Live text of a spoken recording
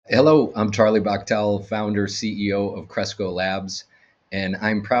Hello, I'm Charlie Bachtell, founder, CEO of Cresco Labs, and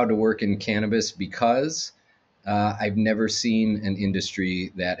I'm proud to work in cannabis because I've never seen an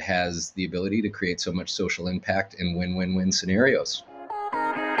industry that has the ability to create so much social impact and win-win-win scenarios.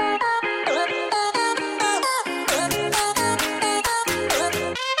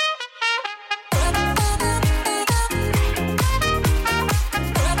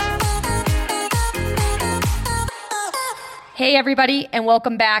 Hey, everybody, and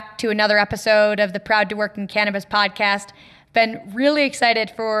welcome back to another episode of the Proud to Work in Cannabis podcast. Been really excited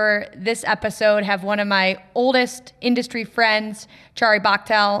for this episode. Have one of my oldest industry friends, Charlie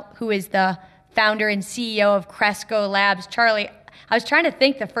Bachtell, who is the founder and CEO of Cresco Labs. Charlie, I was trying to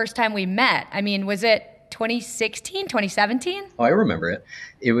think the first time we met. I mean, was it 2016, 2017? Oh, I remember it.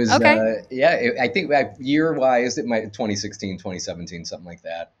 It was, Okay. I think year-wise, it might 2016, 2017, something like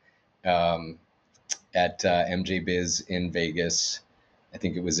that. At MJ Biz in Vegas. I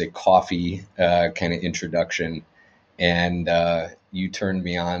think it was a coffee kind of introduction. And you turned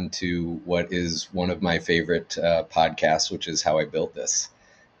me on to what is one of my favorite podcasts, which is How I Built This.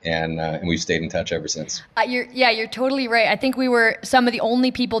 And we've stayed in touch ever since. You're totally right. I think we were some of the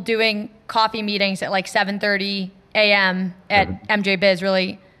only people doing coffee meetings at like 7:30 a.m. at MJ Biz,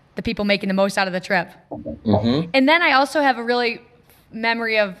 really the people making the most out of the trip. Mm-hmm. And then I also have a really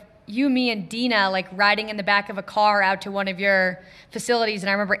memory of you, me, and Dina like riding in the back of a car out to one of your facilities. And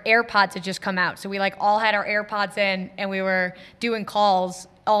I remember AirPods had just come out. So we like all had our AirPods in and we were doing calls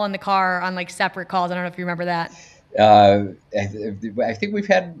all in the car on like separate calls. I don't know if you remember that. I think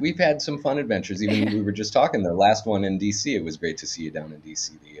we've had some fun adventures. Even we were just talking the last one in DC. It was great to see you down in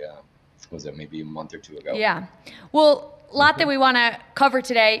DC. Was it maybe a month or two ago? Yeah. Well, a lot that we want to cover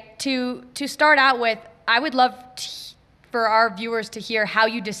today. To start out with, I would love for our viewers to hear how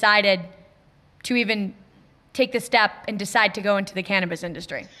you decided to even take the step and decide to go into the cannabis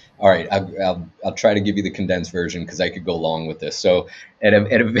industry. All right, I'll try to give you the condensed version because I could go long with this. So at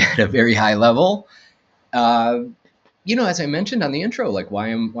a very high level, as I mentioned on the intro, like why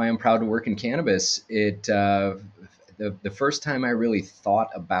I'm proud to work in cannabis. The first time I really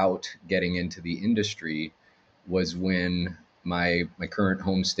thought about getting into the industry was when my current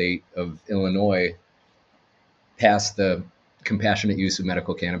home state of Illinois passed the Compassionate Use of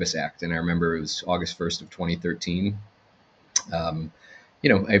Medical Cannabis Act. And I remember it was August 1st of 2013. I'm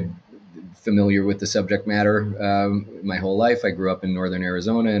familiar with the subject matter my whole life. I grew up in northern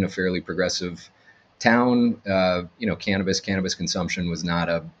Arizona in a fairly progressive town. Cannabis consumption was not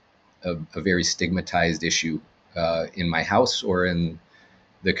a very stigmatized issue in my house or in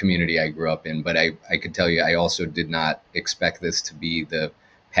the community I grew up in. But I could tell you, I also did not expect this to be the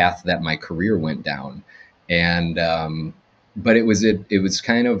path that my career went down. And but it was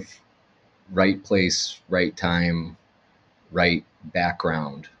kind of right place, right time, right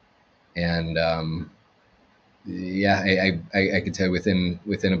background, and I could tell you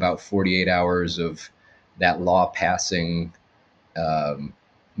within about 48 hours of that law passing,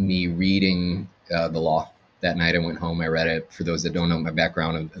 me reading the law that night. I went home, I read it. For those that don't know my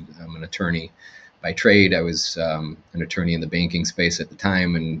background, I'm an attorney by trade. I was an attorney in the banking space at the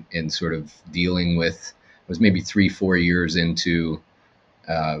time, and sort of dealing with. Was maybe 3-4 years into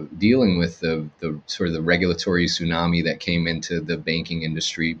dealing with the sort of the regulatory tsunami that came into the banking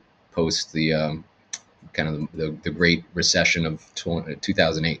industry post the kind of the Great Recession of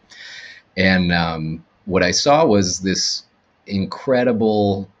 2008. And what I saw was this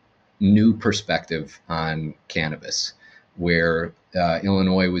incredible new perspective on cannabis, where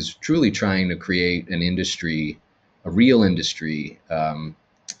Illinois was truly trying to create an industry, a real industry,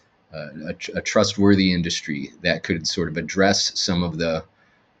 a trustworthy industry that could sort of address some of the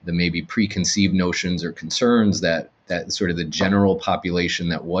maybe preconceived notions or concerns that sort of the general population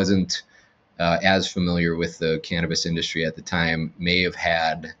that wasn't as familiar with the cannabis industry at the time may have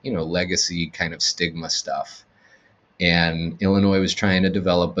had, legacy kind of stigma stuff. And Illinois was trying to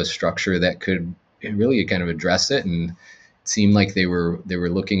develop a structure that could really kind of address it. And it seemed like they were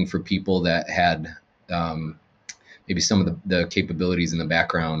looking for people that had maybe some of the capabilities in the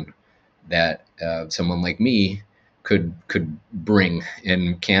background that someone like me could bring,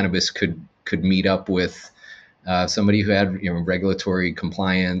 and cannabis could meet up with somebody who had regulatory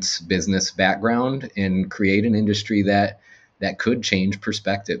compliance business background and create an industry that could change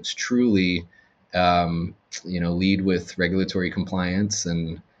perspectives, truly lead with regulatory compliance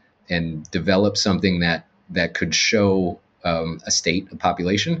and develop something that could show a state, a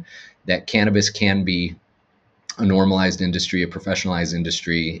population, that cannabis can be a normalized industry, a professionalized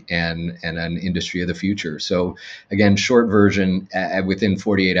industry, and an industry of the future. So again, short version, within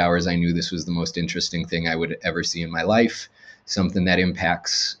 48 hours, I knew this was the most interesting thing I would ever see in my life, something that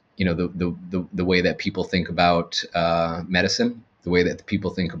impacts the way that people think about medicine, the way that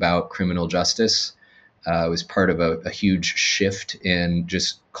people think about criminal justice. Was part of a huge shift in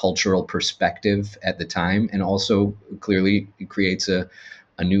just cultural perspective at the time, and also clearly it creates a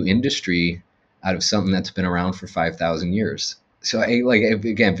new industry out of something that's been around for 5,000 years. So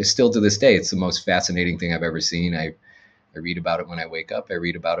again, still to this day, it's the most fascinating thing I've ever seen. I read about it when I wake up. I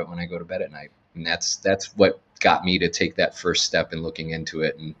read about it when I go to bed at night, and that's what got me to take that first step in looking into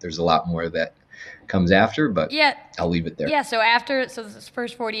it. And there's a lot more that comes after, but yeah, I'll leave it there. Yeah. So this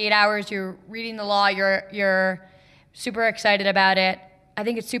first 48 hours, you're reading the law. You're super excited about it. I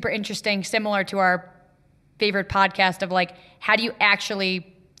think it's super interesting, similar to our favorite podcast of like, how do you actually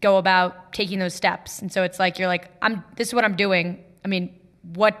go about taking those steps? And so it's like, you're like, this is what I'm doing. I mean,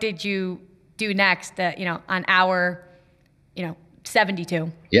 what did you do next on hour,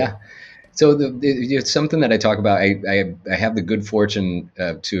 72? Yeah. So it's something that I talk about. I have the good fortune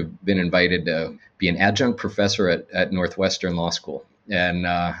to have been invited to be an adjunct professor at Northwestern Law School. And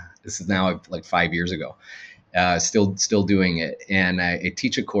this is now like 5 years ago. Still doing it. And I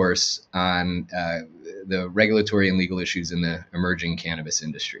teach a course on the regulatory and legal issues in the emerging cannabis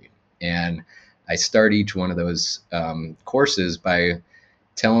industry. And I start each one of those courses by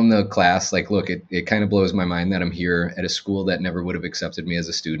telling the class, like, look, it kind of blows my mind that I'm here at a school that never would have accepted me as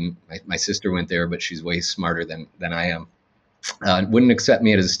a student. My sister went there, but she's way smarter than I am. Wouldn't accept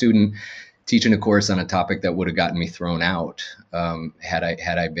me as a student teaching a course on a topic that would have gotten me thrown out had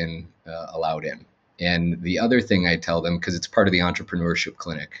I been allowed in. And the other thing I tell them, because it's part of the entrepreneurship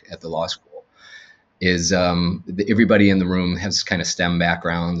clinic at the law school, is everybody in the room has kind of STEM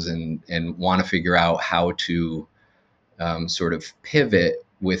backgrounds and want to figure out how to sort of pivot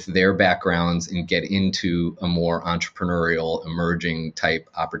with their backgrounds and get into a more entrepreneurial, emerging type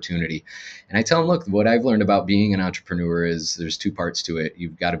opportunity. And I tell them, look, what I've learned about being an entrepreneur is there's two parts to it.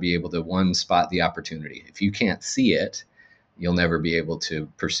 You've got to be able to, one, spot the opportunity. If you can't see it, you'll never be able to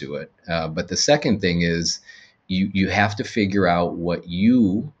pursue it. But the second thing is you have to figure out what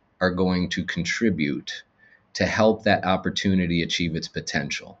you are going to contribute to help that opportunity achieve its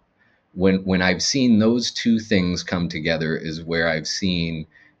potential. When I've seen those two things come together is where I've seen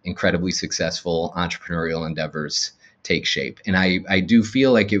incredibly successful entrepreneurial endeavors take shape. And I do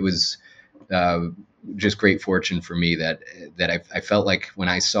feel like it was just great fortune for me that I felt like when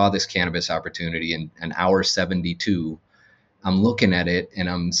I saw this cannabis opportunity in an hour 72, I'm looking at it and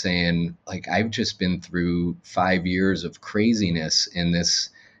I'm saying, like, I've just been through 5 years of craziness in this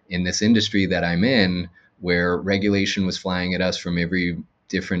industry that I'm in, where regulation was flying at us from every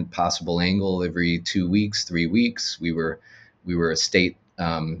different possible angle. Every 2 weeks, 3 weeks, we were a state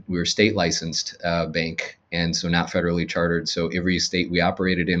licensed bank, and so not federally chartered. So every state we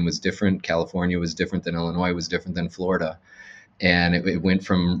operated in was different. California was different than Illinois, was different than Florida, and it went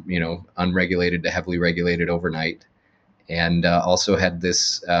from unregulated to heavily regulated overnight. And also had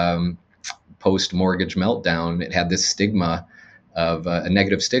this post mortgage meltdown. It had this stigma of a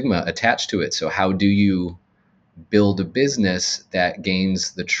negative stigma attached to it. So how do you build a business that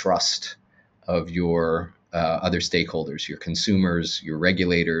gains the trust of your other stakeholders, your consumers, your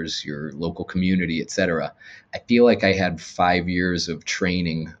regulators, your local community, et cetera? I feel like I had 5 years of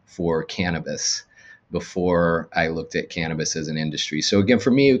training for cannabis before I looked at cannabis as an industry. So again,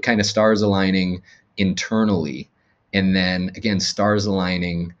 for me, it kind of stars aligning internally, and then again, stars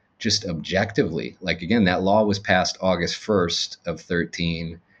aligning just objectively. Like, again, that law was passed August 1st of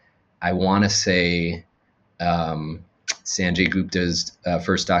 13. I want to say Sanjay Gupta's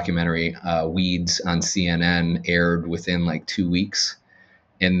first documentary, Weeds, on CNN, aired within like 2 weeks.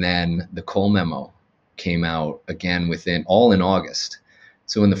 And then the Cole memo came out again all in August.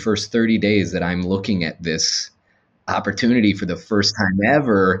 So in the first 30 days that I'm looking at this opportunity for the first time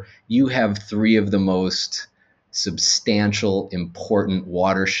ever, you have three of the most substantial, important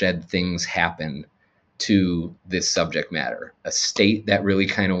watershed things happen to this subject matter. A state that really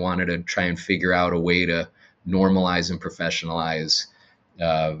kind of wanted to try and figure out a way to normalize and professionalize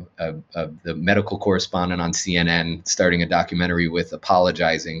the medical correspondent on CNN starting a documentary with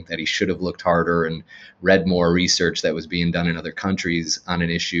apologizing that he should have looked harder and read more research that was being done in other countries on an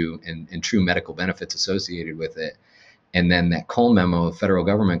issue and true medical benefits associated with it. And then that Cole memo, the federal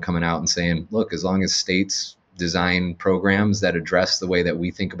government coming out and saying, look, as long as states design programs that address the way that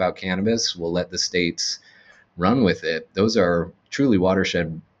we think about cannabis, we'll let the states run with it. Those are truly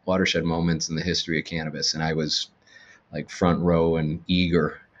watershed moments in the history of cannabis. And I was like front row and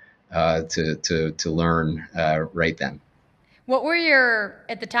eager to learn right then. What were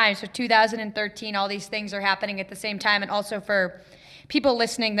at the time, so 2013, all these things are happening at the same time. And also for people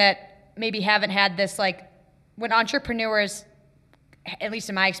listening that maybe haven't had this, like when entrepreneurs at least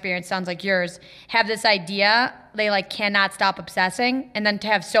in my experience, sounds like yours, have this idea, they like cannot stop obsessing. And then to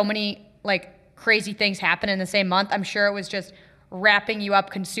have so many like crazy things happen in the same month, I'm sure it was just wrapping you up,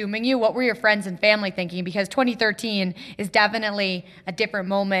 consuming you. What were your friends and family thinking? Because 2013 is definitely a different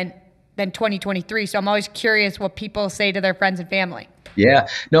moment than 2023. So I'm always curious what people say to their friends and family. Yeah.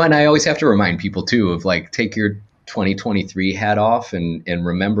 No, and I always have to remind people too of like, take your 2023 hat off and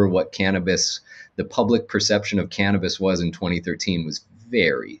remember what cannabis, the public perception of cannabis was in 2013 was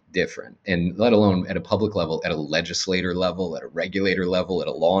very different. And let alone at a public level, at a legislator level, at a regulator level, at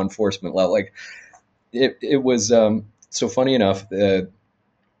a law enforcement level. Like it was, so funny enough,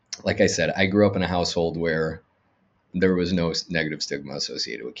 like I said, I grew up in a household where there was no negative stigma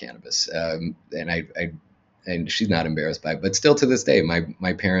associated with cannabis. And she's not embarrassed by it, but still to this day,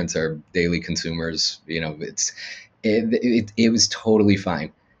 my parents are daily consumers. You know, it was totally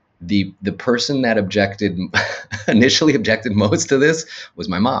fine. The person that initially objected most to this was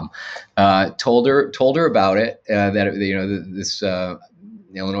my mom. Told her about it, that this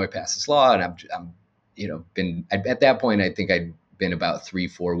Illinois passed this law, and I'm been at that point, I think I'd been about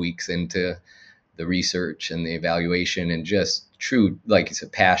 3-4 weeks into the research and the evaluation, and just true, like you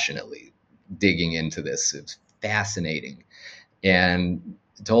said, passionately digging into this. It's fascinating, and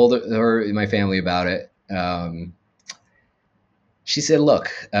told her, my family, about it. She said,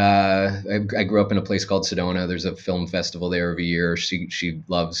 "Look, I grew up in a place called Sedona. There's a film festival there every year. She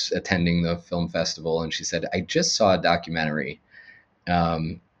loves attending the film festival, and she said, I just saw a documentary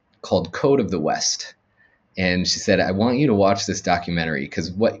called Code of the West." And she said, "I want you to watch this documentary, because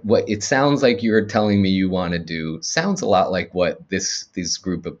what it sounds like you're telling me you want to do sounds a lot like what this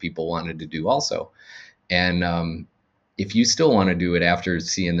group of people wanted to do also. And if you still want to do it after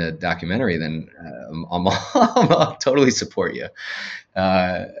seeing the documentary, then I'll totally support you."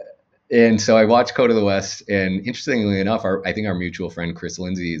 And so I watched Code of the West, and interestingly enough, I think our mutual friend Chris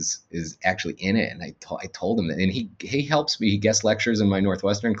Lindsay is actually in it, and I told him that, and he helps me. He guest lectures in my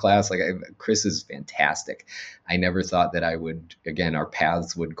Northwestern class. Like, Chris is fantastic. I never thought that our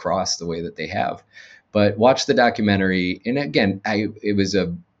paths would cross the way that they have. But watch the documentary, and again, it was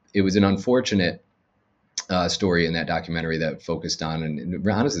an unfortunate story in that documentary that focused on, and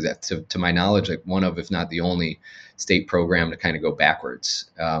honestly, that to my knowledge, like one of, if not the only, state program to kind of go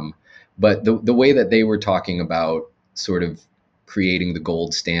backwards. But the way that they were talking about sort of creating the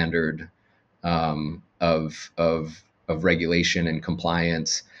gold standard of regulation and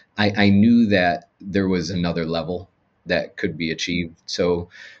compliance, I knew that there was another level that could be achieved. So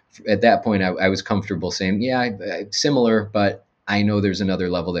at that point, I was comfortable saying, yeah, similar, but I know there's another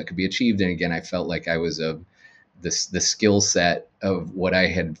level that could be achieved. And again, I felt like I was the skill set of what I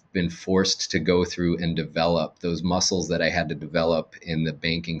had been forced to go through and develop, those muscles that I had to develop in the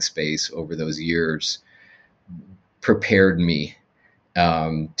banking space over those years, prepared me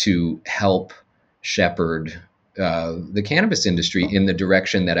to help shepherd the cannabis industry in the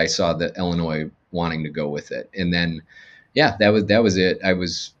direction that I saw that Illinois wanting to go with it. And then, yeah, that was it. I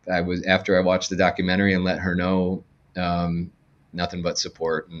was after I watched the documentary and let her know, nothing but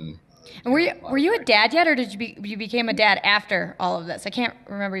support. And were you a dad yet, or did you became a dad after all of this? I can't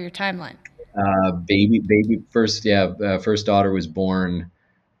remember your timeline. Baby first, yeah. First daughter was born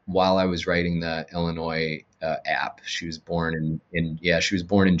while I was writing the Illinois app. She was born she was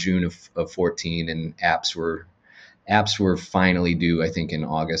born in June of 14, and apps were finally due, I think, in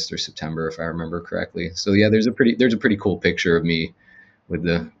August or September, if I remember correctly. So yeah, there's a pretty cool picture of me with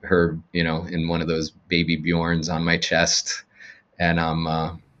her, in one of those baby Bjorns on my chest, and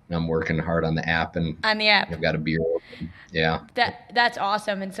I'm working hard on the app, and on the app, I've got a beer. Yeah. That's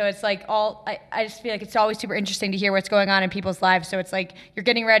awesome. And so it's like I just feel like it's always super interesting to hear what's going on in people's lives. So it's like you're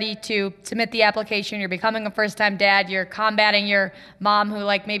getting ready to submit the application, you're becoming a first-time dad, you're combating your mom who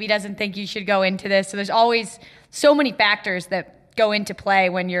like maybe doesn't think you should go into this. So there's always so many factors that go into play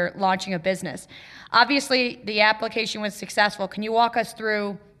when you're launching a business. Obviously, the application was successful. Can you walk us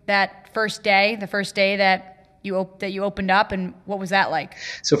through that first day, the first day that you opened up, and what was that like?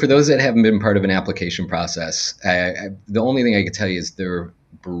 So for those that haven't been part of an application process, the only thing I can tell you is they're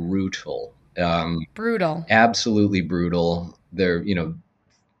brutal. Brutal. Absolutely brutal. They're,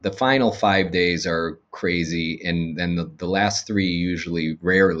 the final 5 days are crazy, and then the last 3 usually,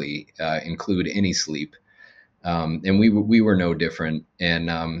 rarely include any sleep. And we were no different. And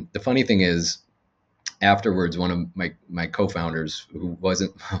the funny thing is, afterwards, one of my co-founders, who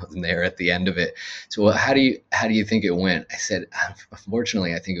wasn't there at the end of it, so, well, how do you think it went? I said,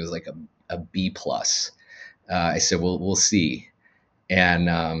 unfortunately, I think it was like a B plus. I said, well, we'll see.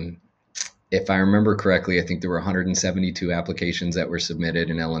 And if I remember correctly, I think there were 172 applications that were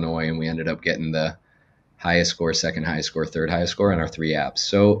submitted in Illinois, and we ended up getting the highest score, second highest score, third highest score on our 3 apps.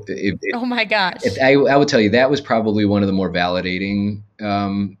 So Oh my gosh. I would tell you that was probably one of the more validating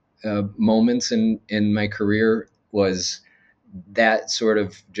moments in my career. Was that sort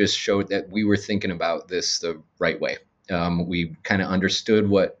of just showed that we were thinking about this the right way. We kind of understood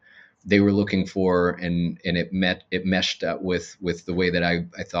what they were looking for, and it meshed up with the way that I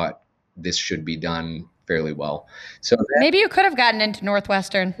thought this should be done fairly well. So Maybe you could have gotten into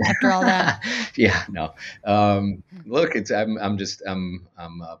Northwestern after all that. yeah, no. Look, I'm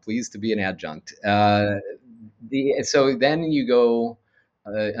pleased to be an adjunct. So then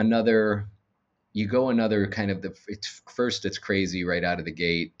another another kind of it's crazy right out of the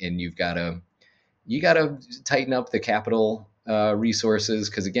gate, and you gotta tighten up the capital resources,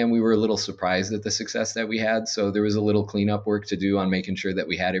 because again we were a little surprised at the success that we had. So there was a little cleanup work to do on making sure that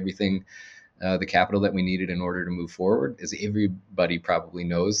we had everything, the capital that we needed in order to move forward. As everybody probably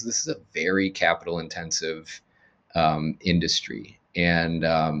knows, this is a very capital intensive industry. And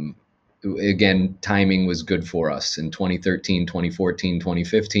again, timing was good for us in 2013, 2014,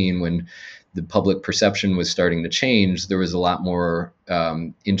 2015, when the public perception was starting to change. There was a lot more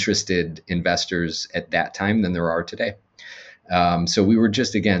interested investors at that time than there are today. So we were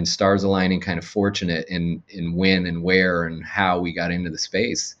just, again, stars aligning, kind of fortunate in when and where and how we got into the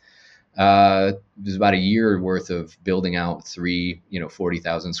space. It was about a year worth of building out 3,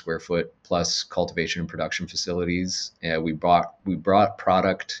 40,000 square foot plus cultivation and production facilities. We brought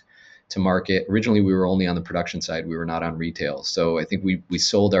product to market. Originally, we were only on the production side. We were not on retail. So I think we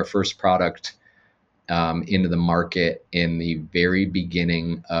sold our first product into the market in the very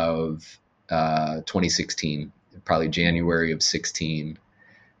beginning of 2016, probably January of 16.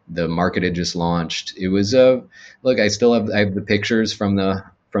 The market had just launched. It was look. I have the pictures from the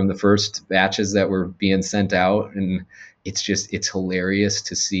first batches that were being sent out, and it's hilarious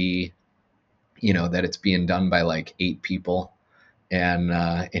to see, that it's being done by like 8 people, and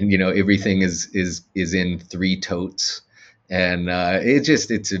everything is in 3 totes, and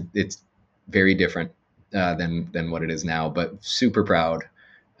it's very different than what it is now, but super proud.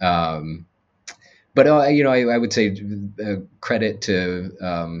 But I would say credit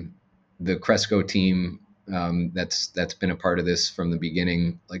to the Cresco team that's been a part of this from the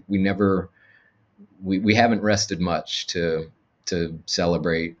beginning. Like we haven't rested much to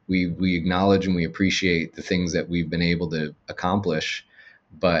celebrate. We acknowledge and we appreciate the things that we've been able to accomplish,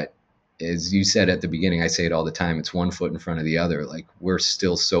 but as you said at the beginning, I say it all the time, it's one foot in front of the other. Like, we're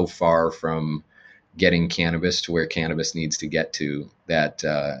still so far from getting cannabis to where cannabis needs to get to that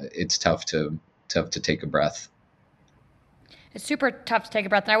it's tough to take a breath. It's super tough to take a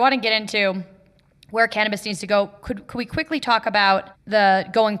breath. And I want to get into where cannabis needs to go. Could we quickly talk about the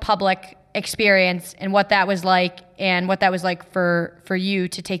going public experience and what that was like, and what that was like for you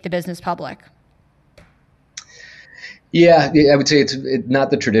to take the business public? Yeah, I would say it's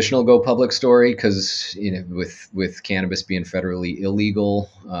not the traditional go public story, because with cannabis being federally illegal,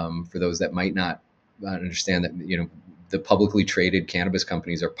 for those that might not understand that, the publicly traded cannabis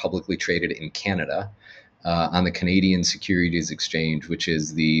companies are publicly traded in Canada on the Canadian Securities Exchange, which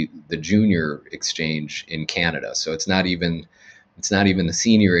is the junior exchange in Canada. So it's not even the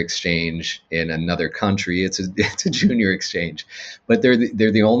senior exchange in another country. It's a junior exchange, but they're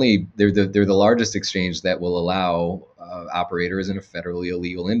the largest exchange that will allow operators in a federally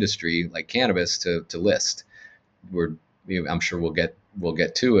illegal industry like cannabis to list. I'm sure we'll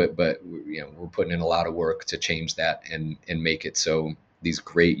get to it, but we're putting in a lot of work to change that and make it so these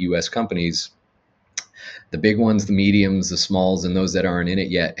great U.S. companies, the big ones, the mediums, the smalls, and those that aren't in it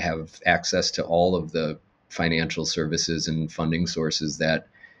yet, have access to all of the financial services and funding sources that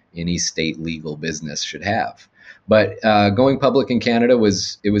any state legal business should have. But going public in Canada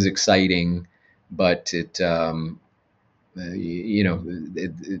was exciting, but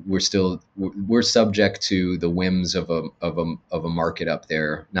we're subject to the whims of a market up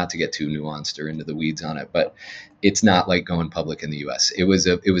there. Not to get too nuanced or into the weeds on it, but it's not like going public in the U.S. It was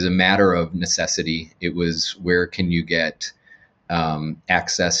a matter of necessity. It was, where can you get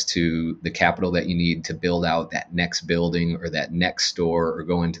access to the capital that you need to build out that next building or that next store or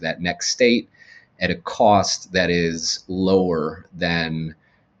go into that next state at a cost that is lower than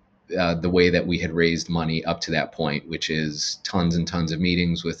the way that we had raised money up to that point, which is tons and tons of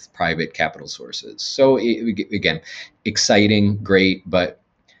meetings with private capital sources. So again, exciting, great, but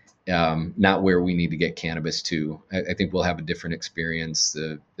not where we need to get cannabis to. I think we'll have a different experience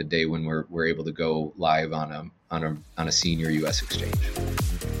the day when we're able to go live on a senior U.S. exchange.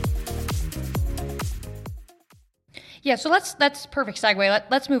 Yeah, so that's perfect segue.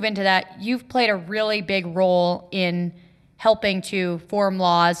 Let's move into that. You've played a really big role in helping to form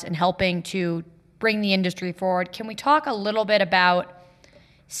laws and helping to bring the industry forward. Can we talk a little bit about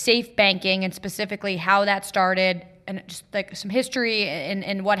safe banking and specifically how that started and just like some history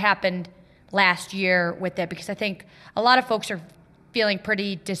and what happened last year with it? Because I think a lot of folks are feeling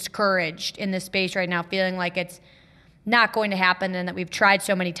pretty discouraged in this space right now, feeling like it's not going to happen and that we've tried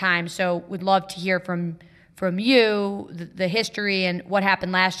so many times. So we'd love to hear from you, the history and what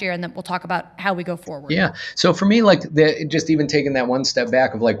happened last year, and then we'll talk about how we go forward. Yeah. So for me, like just even taking that one step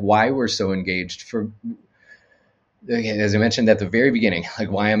back of like why we're so engaged as I mentioned at the very beginning,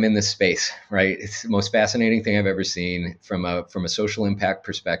 like why I'm in this space, right? It's the most fascinating thing I've ever seen from a social impact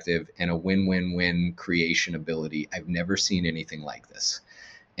perspective and a win-win-win creation ability. I've never seen anything like this.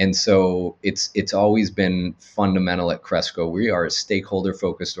 And so it's always been fundamental at Cresco. We are a stakeholder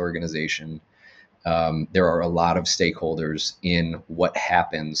focused organization. There are a lot of stakeholders in what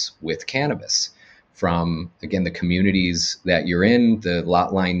happens with cannabis, from, again, the communities that you're in, the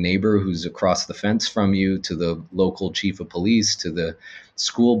lot line neighbor who's across the fence from you, to the local chief of police, to the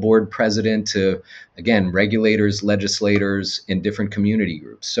school board president, to, again, regulators, legislators, and different community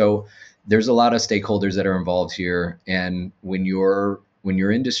groups. So there's a lot of stakeholders that are involved here. And when your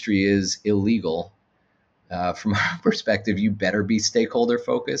industry is illegal, from our perspective, you better be stakeholder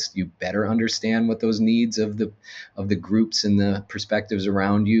focused. You better understand what those needs of the groups and the perspectives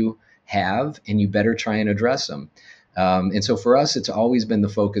around you have, and you better try and address them. And so for us, it's always been the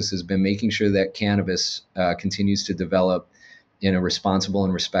focus has been making sure that cannabis continues to develop in a responsible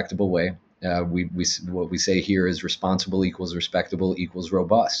and respectable way. What we say here is responsible equals respectable equals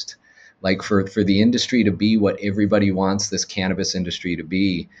robust. Like for the industry to be what everybody wants this cannabis industry to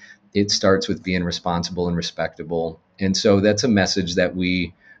be, it starts with being responsible and respectable. And so that's a message that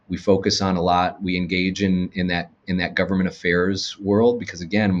we focus on a lot. We engage in that government affairs world, because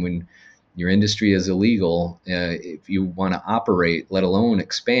again, when your industry is illegal, if you want to operate, let alone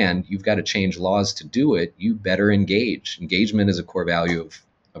expand, you've got to change laws to do it. You better engage. Engagement is a core value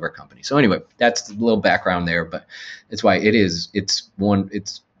of our company. So anyway, that's a little background there, but it's why it is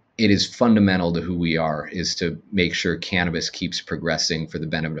fundamental to who we are, is to make sure cannabis keeps progressing for the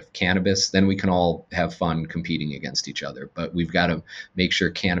benefit of cannabis. Then we can all have fun competing against each other, but we've got to make sure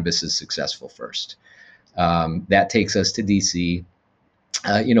cannabis is successful first. That takes us to DC.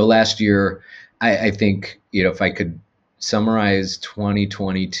 Last year, I think, if I could summarize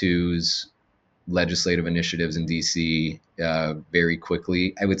 2022's legislative initiatives in DC very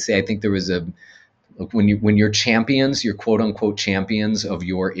quickly, I would say I think there was when you're champions, you're quote unquote champions of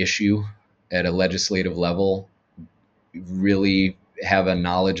your issue at a legislative level, really have a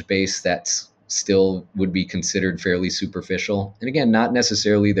knowledge base that's still would be considered fairly superficial. And again, not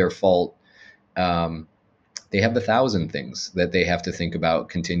necessarily their fault. They have 1,000 things that they have to think about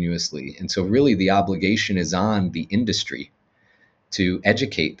continuously. And so really the obligation is on the industry to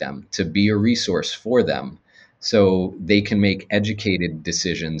educate them, to be a resource for them, so they can make educated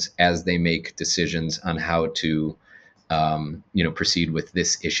decisions as they make decisions on how to, proceed with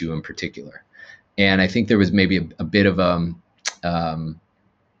this issue in particular. And I think there was maybe a bit of a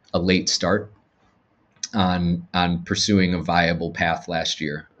late start on pursuing a viable path last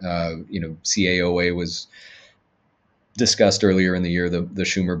year. CAOA was discussed earlier in the year, the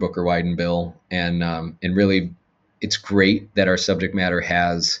Schumer Booker Wyden bill, and really, it's great that our subject matter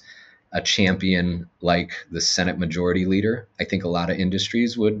has a champion like the Senate Majority Leader. I think a lot of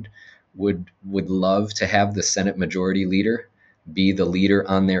industries would love to have the Senate Majority Leader be the leader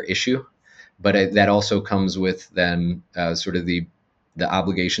on their issue, but that also comes with then sort of the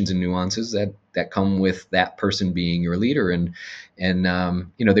obligations and nuances that come with that person being your leader, and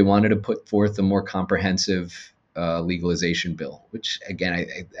they wanted to put forth a more comprehensive legalization bill, which again,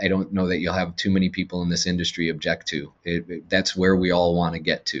 I don't know that you'll have too many people in this industry object to. That's where we all want to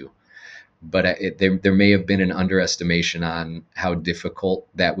get to. But there may have been an underestimation on how difficult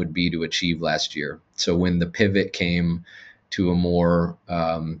that would be to achieve last year. So when the pivot came to a more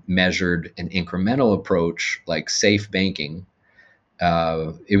measured and incremental approach, like safe banking,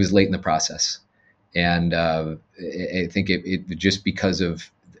 it was late in the process. And I think it just because of,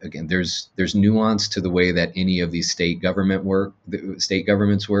 again, there's nuance to the way that any of these state governments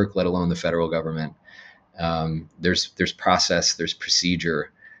work, let alone the federal government. There's process, there's procedure,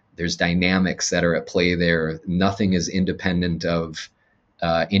 there's dynamics that are at play there. Nothing is independent of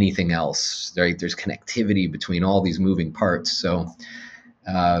anything else. Right? There's connectivity between all these moving parts. So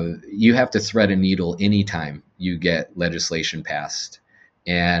you have to thread a needle anytime you get legislation passed.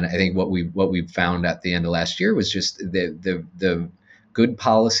 And I think what we found at the end of last year was just the good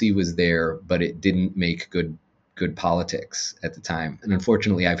policy was there, but it didn't make good good politics at the time. And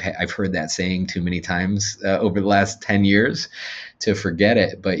unfortunately, I've heard that saying too many times over the last 10 years to forget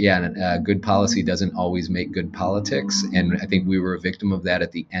it. But yeah, good policy doesn't always make good politics. And I think we were a victim of that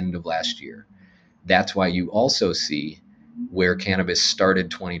at the end of last year. That's why you also see where cannabis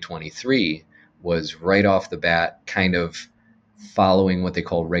started 2023 was right off the bat kind of following what they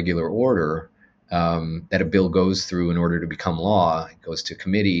call regular order, that a bill goes through in order to become law. It goes to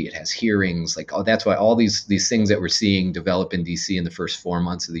committee, it has hearings, like, oh, that's why all these things that we're seeing develop in DC in the first 4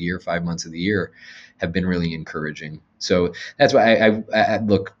 months of the year, 5 months of the year, have been really encouraging. So that's why I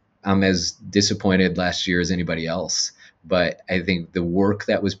look, I'm as disappointed last year as anybody else. But I think the work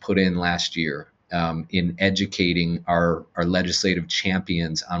that was put in last year, in educating our legislative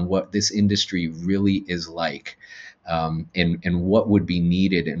champions on what this industry really is like, and what would be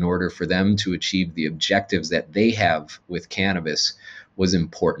needed in order for them to achieve the objectives that they have with cannabis, was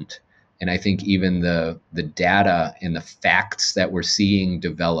important. And I think even the data and the facts that we're seeing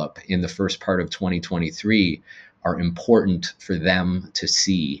develop in the first part of 2023 are important for them to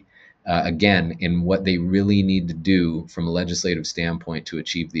see, again, in what they really need to do from a legislative standpoint to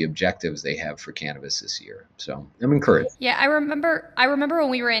achieve the objectives they have for cannabis this year. So I'm encouraged. Yeah, I remember when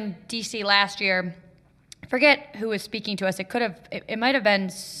we were in DC last year. Forget who was speaking to us. It might have been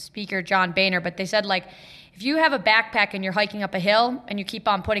Speaker John Boehner, but they said, like, if you have a backpack and you're hiking up a hill and you keep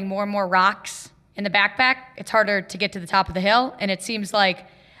on putting more and more rocks in the backpack, it's harder to get to the top of the hill. And it seems like,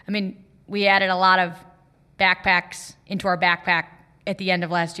 I mean, we added a lot of backpacks into our backpack at the end of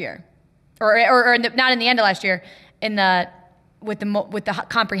last year, or not in the end of last year, with the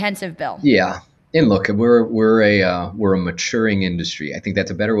comprehensive bill. Yeah. And look, we're a maturing industry. I think that's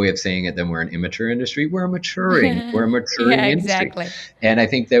a better way of saying it than we're an immature industry. We're a maturing yeah, industry. Exactly. And I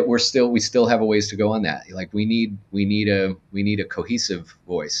think that we still have a ways to go on that. Like we need a cohesive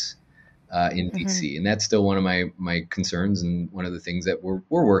voice in DC, and that's still one of my concerns. And one of the things that we're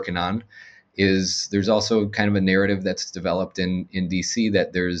working on is there's also kind of a narrative that's developed in DC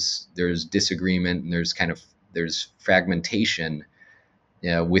that there's disagreement and there's fragmentation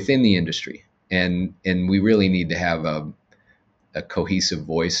within the industry. And we really need to have a cohesive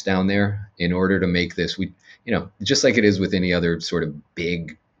voice down there in order to make this, just like it is with any other sort of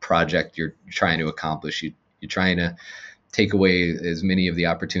big project you're trying to accomplish. You're trying to take away as many of the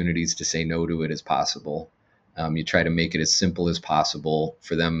opportunities to say no to it as possible. You try to make it as simple as possible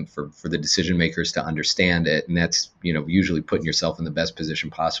for them, for the decision makers to understand it. And that's, usually putting yourself in the best position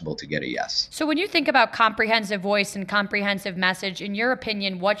possible to get a yes. So when you think about comprehensive voice and comprehensive message, in your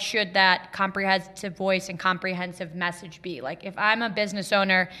opinion, what should that comprehensive voice and comprehensive message be? Like, if I'm a business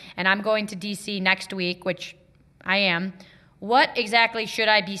owner and I'm going to DC next week, which I am, what exactly should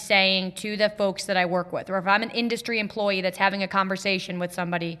I be saying to the folks that I work with? Or if I'm an industry employee that's having a conversation with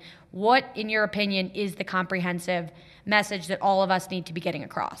somebody, what, in your opinion, is the comprehensive message that all of us need to be getting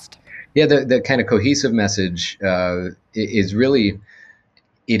across? Yeah, the kind of cohesive message is really,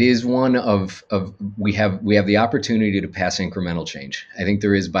 it is one of we have the opportunity to pass incremental change. I think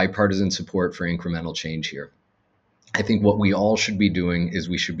there is bipartisan support for incremental change here. I think what we all should be doing is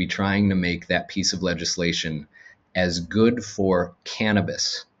we should be trying to make that piece of legislation as good for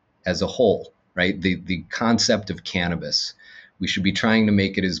cannabis as a whole, right? The concept of cannabis, we should be trying to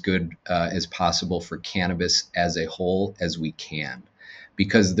make it as good as possible for cannabis as a whole as we can,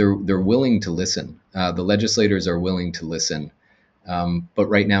 because they're willing to listen. The legislators are willing to listen, but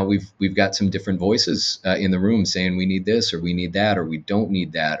right now we've got some different voices in the room saying we need this or we need that or we don't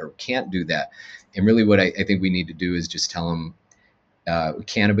need that or can't do that. And really, what I think we need to do is just tell them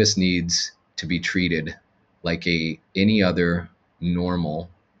cannabis needs to be treated like any other normal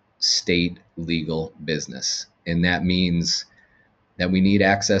state legal business. And that means that we need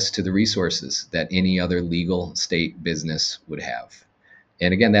access to the resources that any other legal state business would have.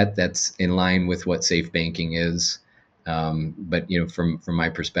 And again, that's in line with what safe banking is. But from my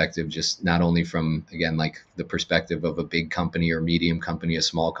perspective, just not only from, again, like the perspective of a big company or medium company, a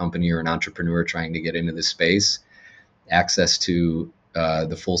small company or an entrepreneur trying to get into this space, access to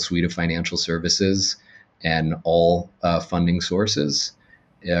the full suite of financial services and all funding sources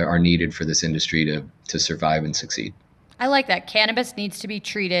are needed for this industry to survive and succeed. I like that. Cannabis needs to be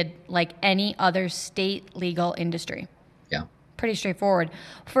treated like any other state legal industry. Yeah. Pretty straightforward.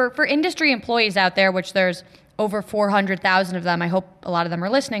 For industry employees out there, which there's over 400,000 of them, I hope a lot of them are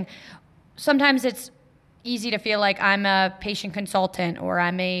listening, sometimes it's easy to feel like I'm a patient consultant or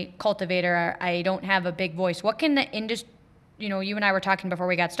I'm a cultivator, or I don't have a big voice. What can the industry, you and I were talking before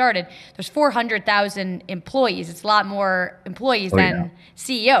we got started, there's 400,000 employees. It's a lot more employees than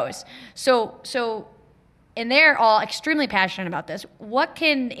CEOs. So, and they're all extremely passionate about this. What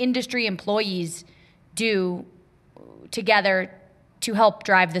can industry employees do together to help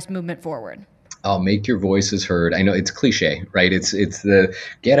drive this movement forward? I'll make your voices heard. I know it's cliche, right? It's the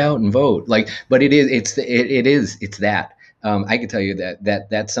get out and vote, like, but it is it's that. I can tell you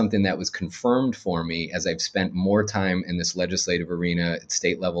that's something that was confirmed for me as I've spent more time in this legislative arena at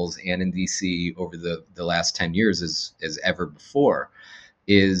state levels and in DC over the last 10 years as ever before.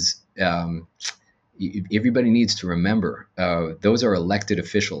 Is everybody needs to remember those are elected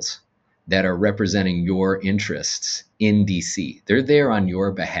officials that are representing your interests in DC. They're there on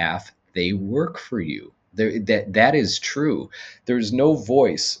your behalf. They work for you. That is true. There's no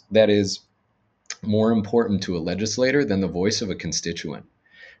voice that is more important to a legislator than the voice of a constituent.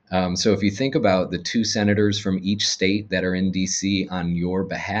 So if you think about the two senators from each state that are in DC on your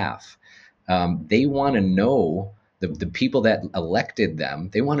behalf, they want to know the people that elected them.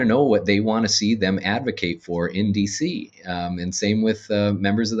 They want to know what they want to see them advocate for in DC. And same with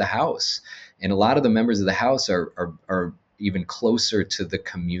members of the House. And a lot of the members of the House are even closer to the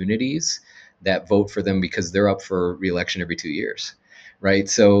communities that vote for them because they're up for reelection every 2 years. Right,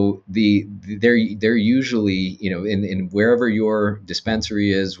 so they're usually, in wherever your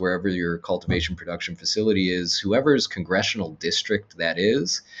dispensary is, wherever your cultivation production facility is, whoever's congressional district that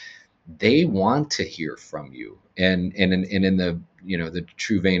is, they want to hear from you. And in the the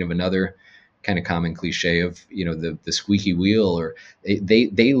true vein of another kind of common cliche of the squeaky wheel, or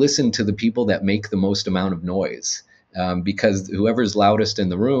they listen to the people that make the most amount of noise, because whoever's loudest in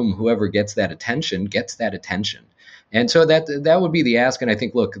the room, whoever gets that attention, gets that attention. And so that would be the ask. And I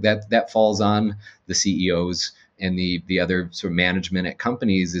think, look, that falls on the CEOs and the other sort of management at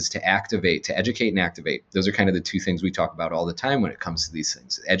companies, is to educate and activate. Those are kind of the two things we talk about all the time when it comes to these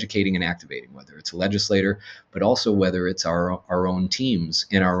things: educating and activating, whether it's a legislator, but also whether it's our own teams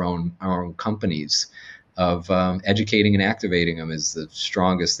in our own companies. Of educating and activating them is the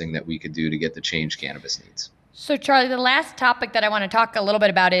strongest thing that we could do to get the change cannabis needs. So Charlie, the last topic that I want to talk a little bit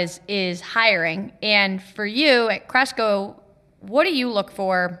about is hiring. And for you at Cresco, what do you look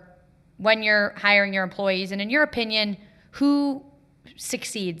for when you're hiring your employees? And in your opinion, who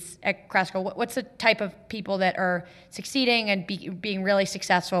succeeds at Cresco? What's the type of people that are succeeding and being really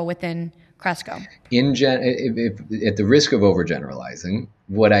successful within Cresco? At the risk of overgeneralizing,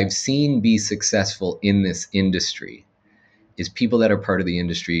 what I've seen be successful in this industry is people that are part of the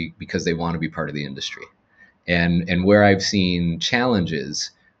industry because they want to be part of the industry. And where I've seen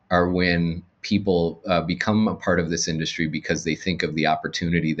challenges are when people become a part of this industry because they think of the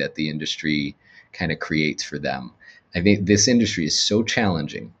opportunity that the industry kind of creates for them. I think this industry is so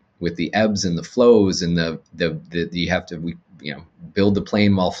challenging with the ebbs and the flows, and the you have to build the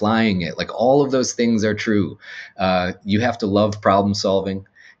plane while flying it. Like, all of those things are true. You have to love problem solving.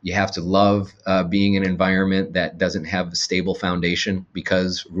 You have to love being in an environment that doesn't have a stable foundation,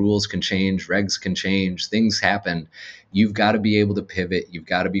 because rules can change, regs can change, things happen. You've got to be able to pivot. You've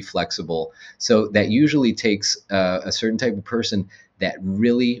got to be flexible. So that usually takes a certain type of person that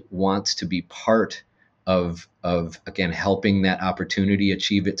really wants to be part of again, helping that opportunity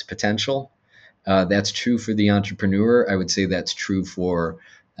achieve its potential. That's true for the entrepreneur. I would say that's true for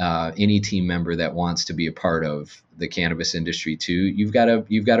any team member that wants to be a part of the cannabis industry too. You've got to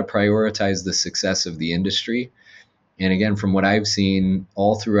prioritize the success of the industry. And again, from what I've seen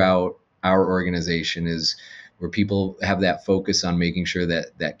all throughout our organization, is where people have that focus on making sure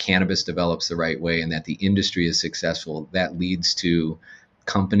that cannabis develops the right way and that the industry is successful, that leads to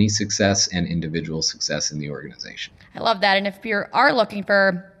company success and individual success in the organization. I love that. And if you are looking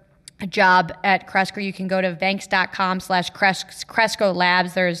for a job at Cresco, you can go to vanks.com/Cresco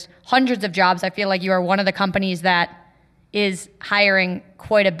Labs. There's hundreds of jobs. I feel like you are one of the companies that is hiring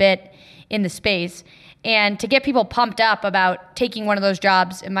quite a bit in the space. And to get people pumped up about taking one of those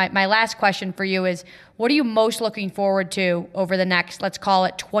jobs, and my last question for you is, what are you most looking forward to over the next, let's call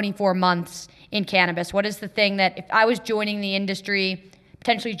it 24 months in cannabis? What is the thing that, if I was joining the industry,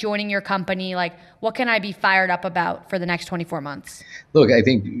 potentially joining your company, like, what can I be fired up about for the next 24 months? Look, I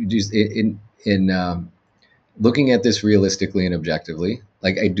think just in looking at this realistically and objectively,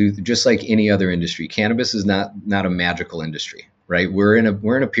 like I do, just like any other industry, cannabis is not a magical industry, right? We're in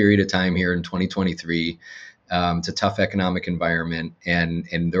a period of time here in 2023. It's a tough economic environment,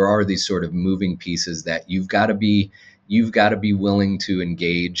 and there are these sort of moving pieces that you've got to be willing to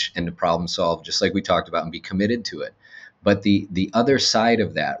engage and to problem solve, just like we talked about, and be committed to it. But the other side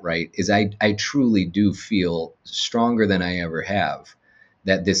of that, right, is I truly do feel stronger than I ever have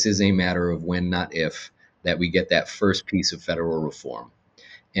that this is a matter of when, not if, that we get that first piece of federal reform.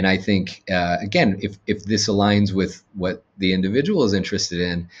 And I think, again, if this aligns with what the individual is interested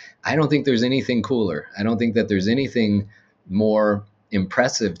in, I don't think there's anything cooler. I don't think that there's anything more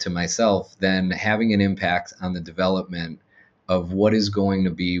impressive to myself than having an impact on the development of what is going to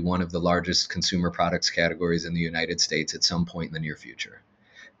be one of the largest consumer products categories in the United States at some point in the near future.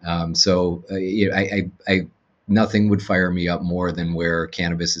 Nothing would fire me up more than where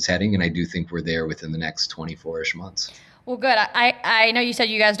cannabis is heading, and I do think we're there within the next 24-ish months. Well, good. I know you said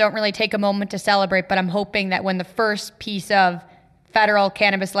you guys don't really take a moment to celebrate, but I'm hoping that when the first piece of federal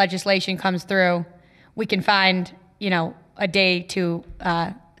cannabis legislation comes through, we can find, a day to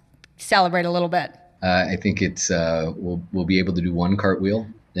celebrate a little bit. I think it's we'll be able to do one cartwheel,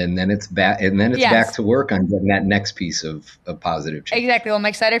 and then it's back, back to work on getting that next piece of positive change. Exactly. Well, I'm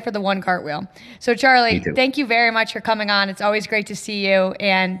excited for the one cartwheel. So, Charlie, thank you very much for coming on. It's always great to see you,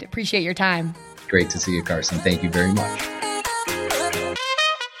 and appreciate your time. Great to see you, Carson. Thank you very much.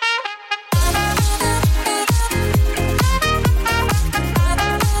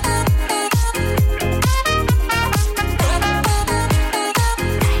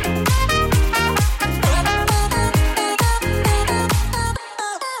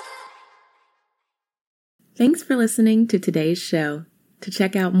 Thanks for listening to today's show. To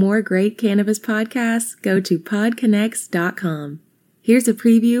check out more great cannabis podcasts, go to podconnects.com. Here's a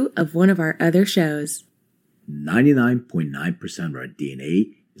preview of one of our other shows. 99.9% of our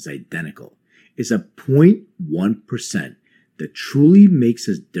DNA is identical. It's a 0.1% that truly makes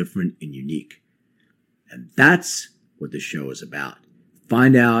us different and unique. And that's what the show is about.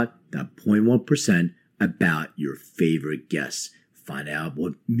 Find out that 0.1% about your favorite guests. Find out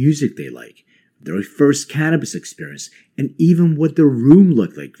what music they like, their first cannabis experience, and even what their room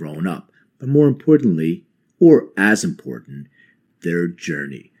looked like growing up. But more importantly, or as important, their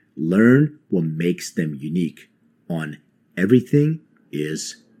journey. Learn what makes them unique on Everything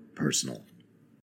is Personal.